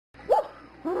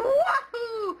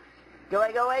Yahoo! Go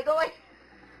away, go away, go away!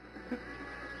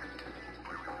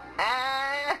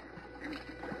 Ah!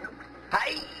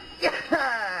 Hi!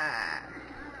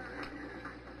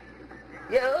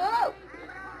 Yo!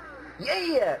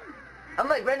 Yeah! I'm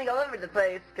like running all over the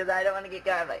place because I don't want to get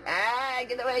caught. I'm like, ah!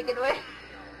 Get away, get away!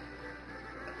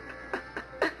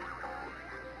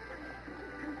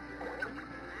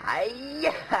 Hi!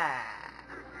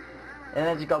 And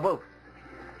then just go boof.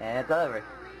 And it's over.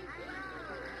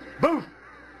 Boof!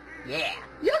 Yeah!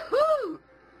 Yahoo!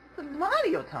 It's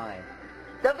Mario time!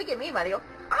 Don't forget me, Mario.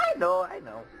 I know, I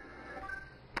know.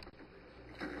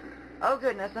 Oh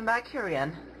goodness, I'm back here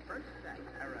again.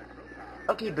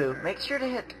 Okay, Boo, make sure to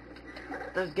hit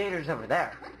those gators over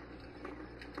there.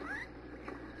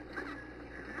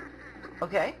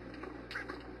 Okay.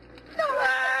 No!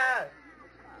 Ah!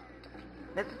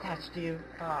 That's attached to you.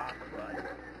 Ah, crud.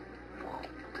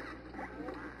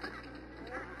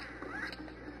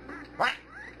 What?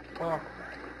 Oh.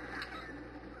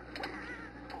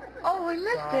 Oh, I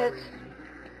missed Sorry. it.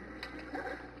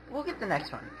 We'll get the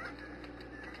next one.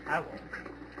 I won't.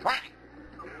 What?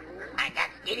 I got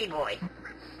Skinny Boy.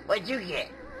 What'd you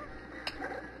get?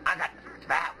 I got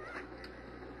Fat Boy.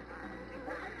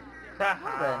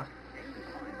 Haha.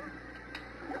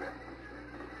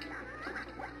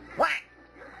 What?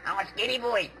 I'm a Skinny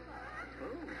Boy.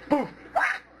 Boof.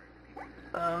 What?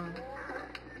 Huh?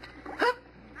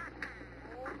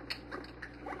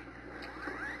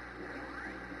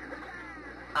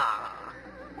 Ah.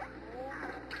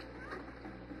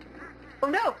 Oh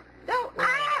no! No!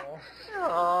 Ah!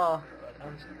 Oh.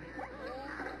 I'm sorry.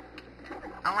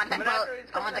 I want the Coming ghost! after you,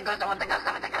 I want the ghost! I want the ghost!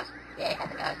 I want the ghost! Yeah,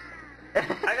 the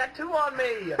ghost! I got 2 on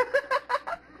me!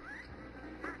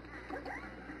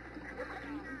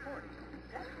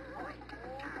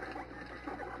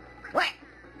 What?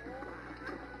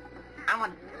 I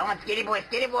want Skinny Boy!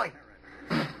 Skinny Boy!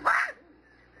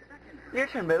 Your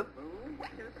turn, Boo.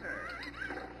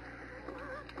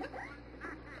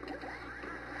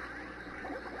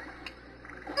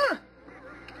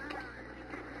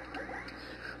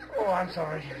 Oh, I'm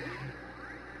sorry.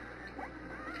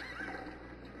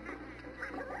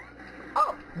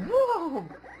 Oh! Whoa!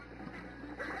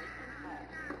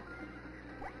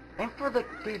 Aim for the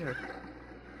leader.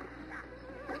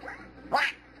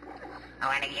 What? I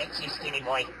want to get you, Skinny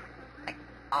Boy.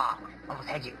 Oh, almost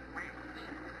had you.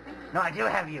 No, I do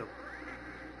have you.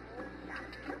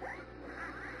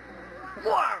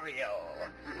 Wario!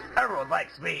 Everyone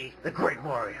likes me, the great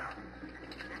Wario.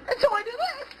 Until I do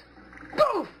this!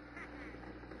 Poof!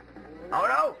 Oh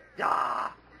no!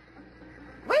 Ah!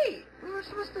 Wait! We were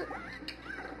supposed to...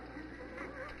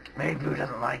 Maybe Blue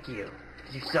doesn't like you.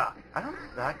 'Cause you suck. I don't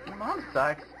suck. Your mom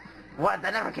sucks. What?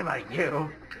 That never came out of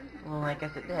you. Well, I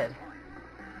guess it did.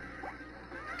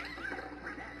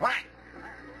 What?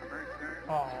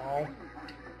 Oh.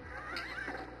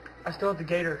 I still have the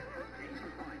gator.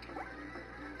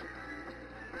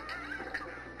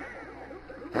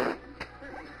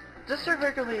 Just serve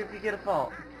regularly if you get a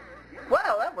fault.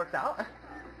 Well, that works out.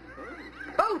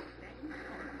 Boof!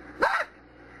 Ah!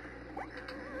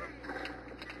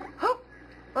 Oh!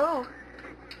 Oh!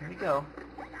 Here we go.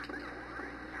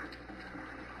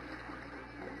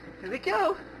 Here we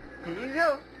go. Here you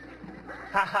go.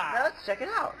 Now Haha. let's check it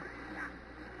out.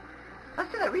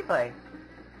 Let's do that replay.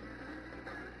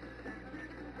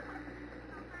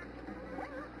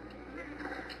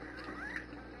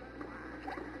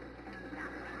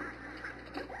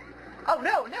 Oh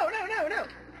no, no, no, no, no!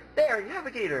 There, you have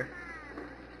a gator.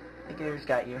 The gator's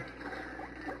got you.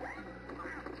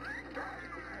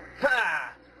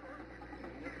 Ha!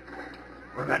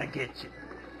 We're gonna get you.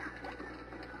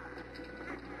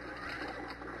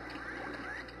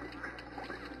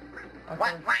 Okay.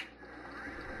 What?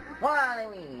 What do I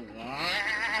mean?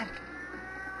 Yeah.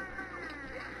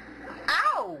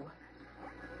 Ow!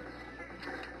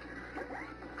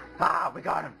 Ah, we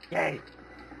got him. Yay.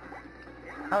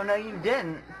 Oh, no, you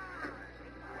didn't.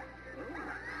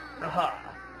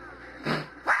 Aha.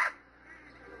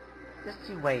 Just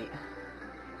you wait.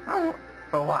 Oh,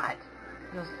 for what?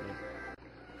 You'll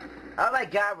see. Oh my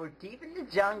god, we're deep in the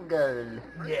jungle.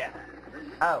 Yeah.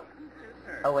 Oh.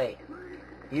 Oh, wait.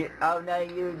 Oh, no,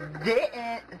 you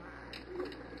didn't.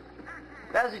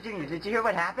 Bowser Jr., did you hear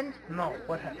what happened? No,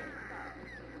 what happened?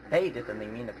 They did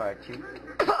something mean to Fire 2.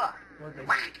 What they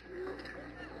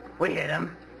We hit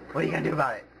him. What are you gonna do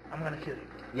about it? I'm gonna kill you.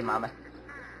 Your mama.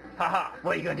 Haha.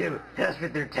 What are you gonna do? Hit us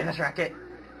with your tennis racket?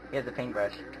 He has a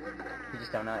paintbrush. You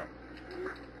just don't know it.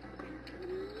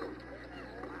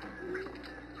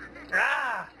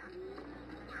 Ah!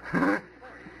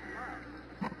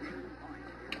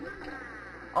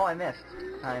 Oh, I missed.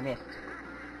 I missed.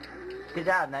 Good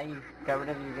job, now you got rid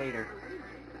of your gator.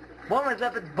 One was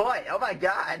up its butt! Oh my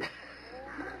god!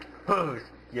 Who's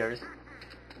yours?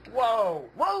 Whoa!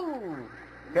 Whoa!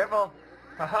 Careful!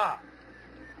 Haha!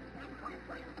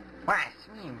 Wah,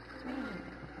 swing, swing.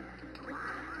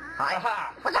 Hi.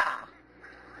 Haha! What's up?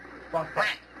 Well,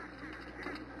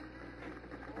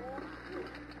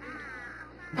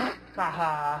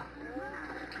 haha!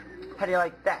 How do you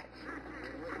like that?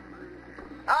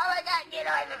 Oh my god, get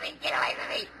away from me! Get away from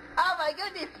me! Oh my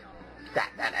goodness! Da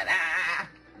da da da!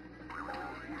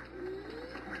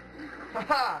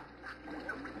 Haha!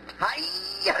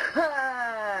 Hi-ya!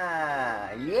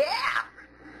 Yeah!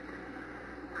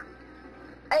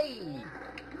 Hey!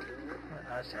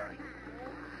 Sorry.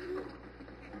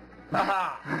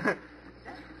 Haha!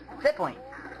 Set point!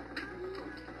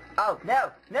 Oh,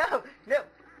 no! No! No!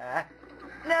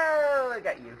 No! I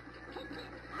got you.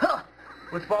 Huh!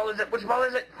 Which ball is it? Which ball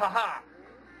is it? Haha!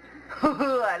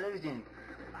 Illusion.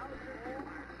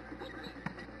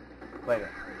 Wait a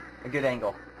minute. A good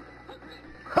angle.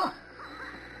 Huh!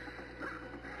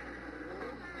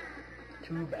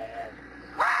 Too bad.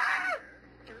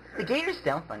 The gator's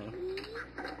still funny.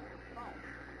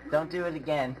 Don't do it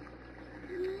again.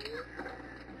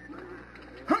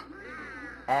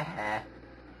 Uh-huh.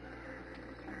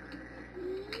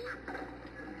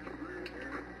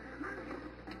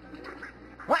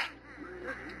 What?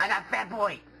 I got fat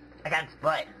boy. I got his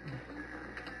butt.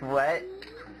 What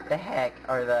the heck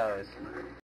are those?